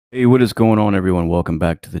Hey, what is going on, everyone? Welcome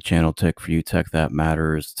back to the channel Tech for You, Tech That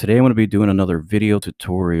Matters. Today I'm going to be doing another video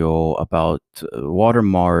tutorial about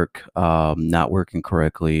Watermark not working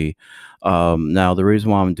correctly. Now, the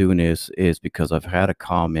reason why I'm doing this is because I've had a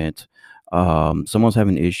comment. Someone's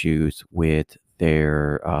having issues with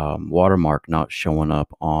their Watermark not showing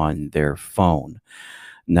up on their phone.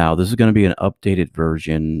 Now, this is going to be an updated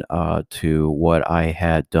version to what I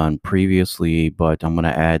had done previously, but I'm going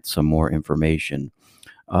to add some more information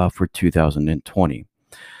for 2020.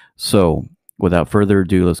 So without further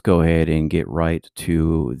ado, let's go ahead and get right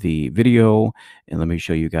to the video, and let me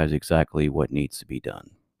show you guys exactly what needs to be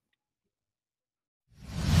done.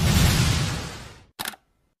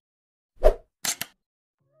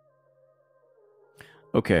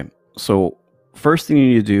 Okay, so first thing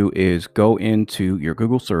you need to do is go into your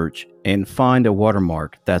Google search and find a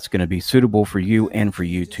watermark that's going to be suitable for you and for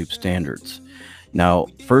YouTube standards. Now,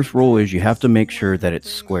 first rule is you have to make sure that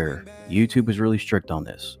it's square. YouTube is really strict on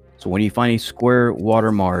this. So when you find a square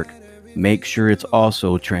watermark, make sure it's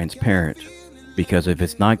also transparent, because if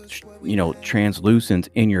it's not, translucent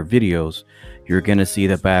in your videos, you're going to see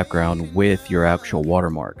the background with your actual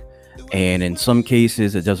watermark. And in some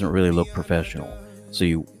cases, it doesn't really look professional. So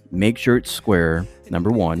you make sure it's square, number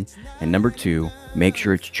one, and number two, make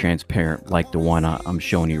sure it's transparent like the one I'm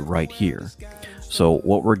showing you right here. So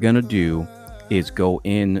what we're going to do is go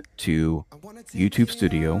into YouTube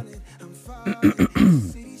Studio.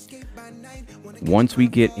 Once we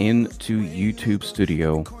get into YouTube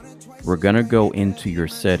Studio, we're going to go into your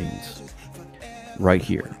settings right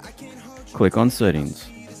here. Click on settings.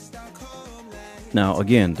 Now,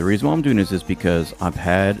 again, the reason why I'm doing this is because I've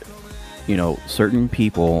had, certain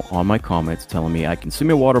people on my comments telling me I can see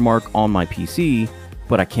my watermark on my PC,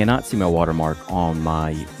 but I cannot see my watermark on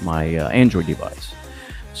my Android device.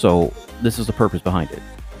 So this is the purpose behind it.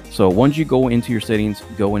 So once you go into your settings,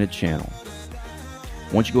 go into channel.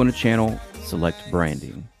 Once you go into channel, select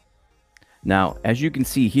branding. Now, as you can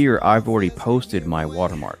see here, I've already posted my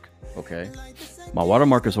watermark. Okay, my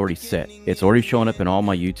watermark is already set. It's already showing up in all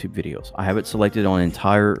my YouTube videos. I have it selected on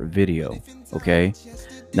entire video. Okay,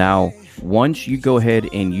 now once you go ahead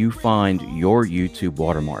and you find your YouTube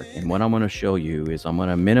watermark, and what I'm going to show you is I'm going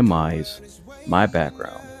to minimize my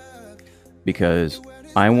background, because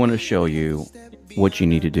I want to show you what you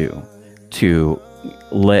need to do to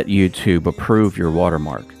let YouTube approve your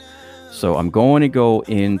watermark. So I'm going to go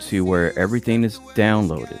into where everything is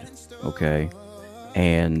downloaded, okay?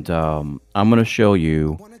 And I'm going to show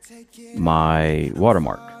you my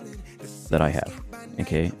watermark that I have,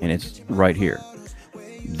 okay? And it's right here.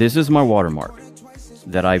 This is my watermark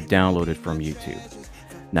that I've downloaded from YouTube.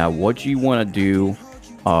 Now, what you want to do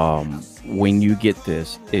when you get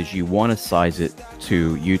this is you want to size it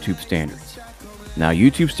to YouTube standards. Now,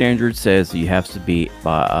 YouTube standard says you have to be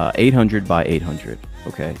by 800 by 800,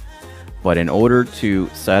 okay? But in order to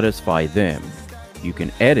satisfy them, you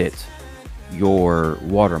can edit your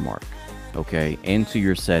watermark, okay, into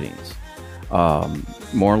your settings.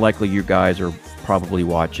 More likely you guys are probably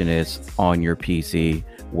watching this on your PC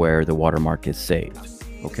where the watermark is saved,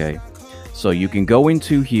 okay? So you can go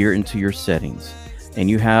into here, into your settings, and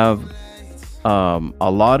you have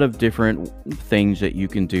a lot of different things that you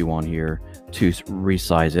can do on here to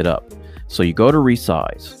resize it up. So you go to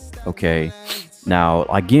resize, okay? Now,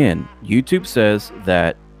 again, YouTube says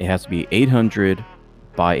that it has to be 800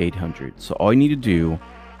 by 800. So all you need to do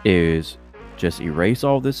is just erase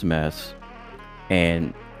all this mess,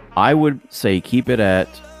 and I would say keep it at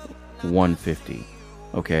 150,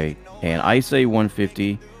 okay? And I say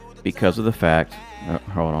 150 because of the fact,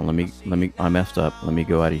 hold on, let me, I messed up. Let me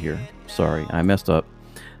go out of here. Sorry, I messed up.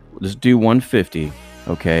 Just do 150,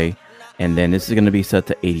 okay? And then this is going to be set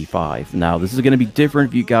to 85. Now, this is going to be different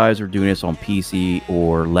if you guys are doing this on PC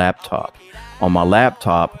or laptop. On my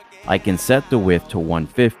laptop, I can set the width to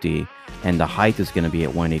 150, and the height is going to be at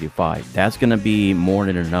 185. That's going to be more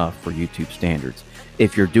than enough for YouTube standards.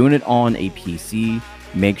 If you're doing it on a PC,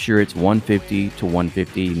 make sure it's 150 to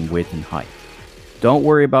 150 in width and height. Don't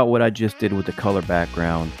worry about what I just did with the color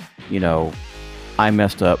background. I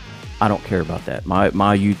messed up. I don't care about that. My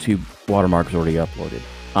YouTube watermark is already uploaded.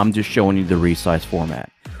 I'm just showing you the resize format.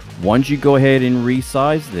 Once you go ahead and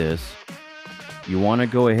resize this, you want to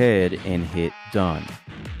go ahead and hit done,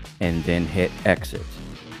 and then hit exit.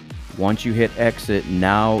 Once you hit exit,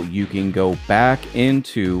 now you can go back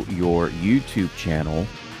into your YouTube channel,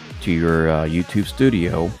 to your YouTube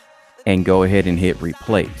Studio, and go ahead and hit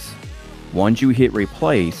replace. Once you hit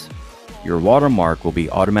replace, your watermark will be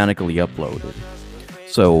automatically uploaded.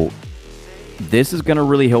 So this is going to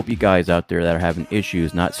really help you guys out there that are having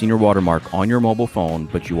issues not seeing your watermark on your mobile phone,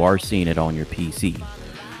 but you are seeing it on your PC.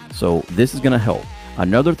 So this is going to help.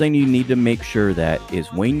 Another thing you need to make sure that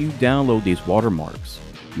is when you download these watermarks,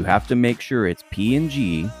 you have to make sure it's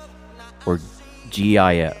PNG or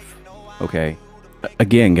GIF. Okay.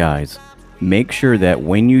 Again, guys, make sure that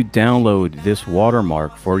when you download this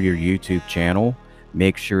watermark for your YouTube channel,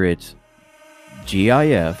 make sure it's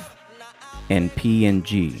GIF and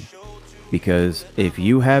PNG. Because if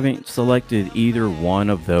you haven't selected either one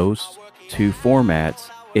of those two formats,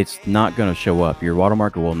 it's not going to show up. Your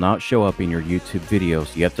watermark will not show up in your YouTube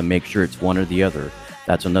videos. You have to make sure it's one or the other.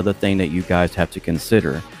 That's another thing that you guys have to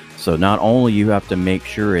consider. So not only you have to make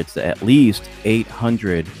sure it's at least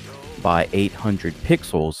 800 by 800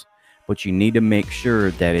 pixels, but you need to make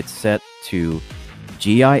sure that it's set to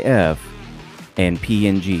GIF and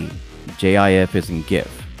PNG. GIF is in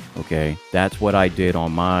GIF. Okay, that's what I did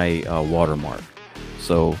on my watermark.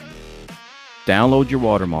 So download your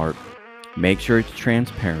watermark, make sure it's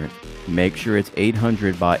transparent, make sure it's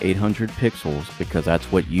 800 by 800 pixels, because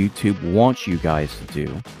that's what YouTube wants you guys to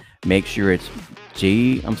do. Make sure it's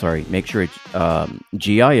GIF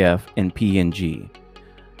and PNG.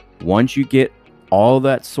 Once you get all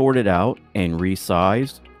that sorted out and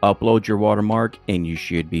resized, upload your watermark and you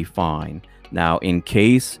should be fine. Now, in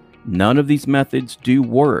case none of these methods do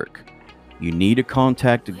work, you need to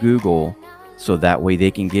contact Google so that way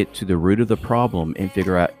they can get to the root of the problem and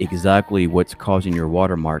figure out exactly what's causing your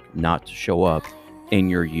watermark not to show up in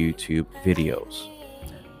your YouTube videos.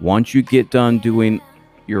 Once you get done doing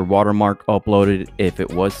your watermark uploaded, if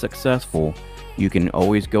it was successful, you can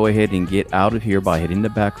always go ahead and get out of here by hitting the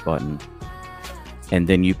back button, and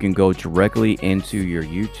then you can go directly into your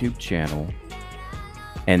YouTube channel,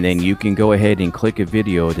 and then you can go ahead and click a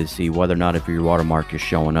video to see whether or not if your watermark is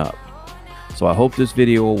showing up. So I hope this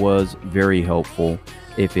video was very helpful.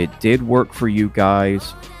 If it did work for you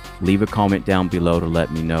guys, leave a comment down below to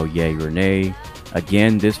let me know yay or nay.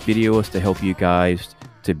 Again, this video is to help you guys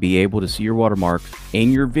to be able to see your watermark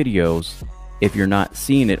in your videos if you're not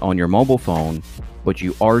seeing it on your mobile phone, but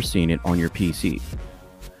you are seeing it on your PC.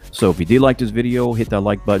 So if you did like this video, hit that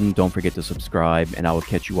like button. Don't forget to subscribe, and I will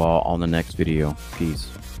catch you all on the next video.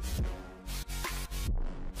 Peace.